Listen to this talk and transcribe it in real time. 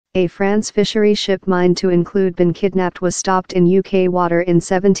A France fishery ship mined to include been kidnapped was stopped in UK water in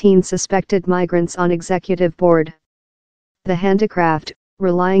 17 suspected migrants on executive board. The handicraft,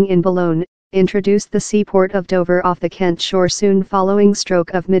 relying in Boulogne, introduced the seaport of Dover off the Kent shore soon following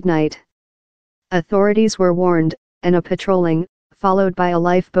stroke of midnight. Authorities were warned, and a patrolling, followed by a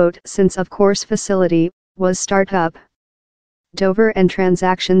lifeboat since of course facility, was start up. Dover and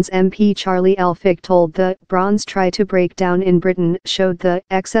Transactions MP Charlie Elphicke told the Bronze try to break down in Britain showed the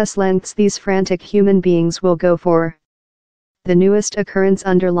excess lengths these frantic human beings will go for. The newest occurrence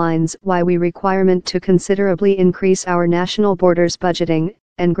underlines why we requirement to considerably increase our national borders budgeting,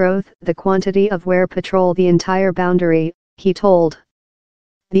 and growth the quantity of where patrol the entire boundary, he told.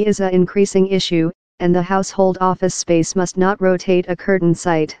 The is a increasing issue, and the household office space must not rotate a curtain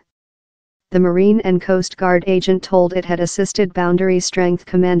sight. The Marine and Coast Guard agent told it had assisted boundary strength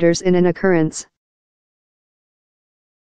commanders in an occurrence.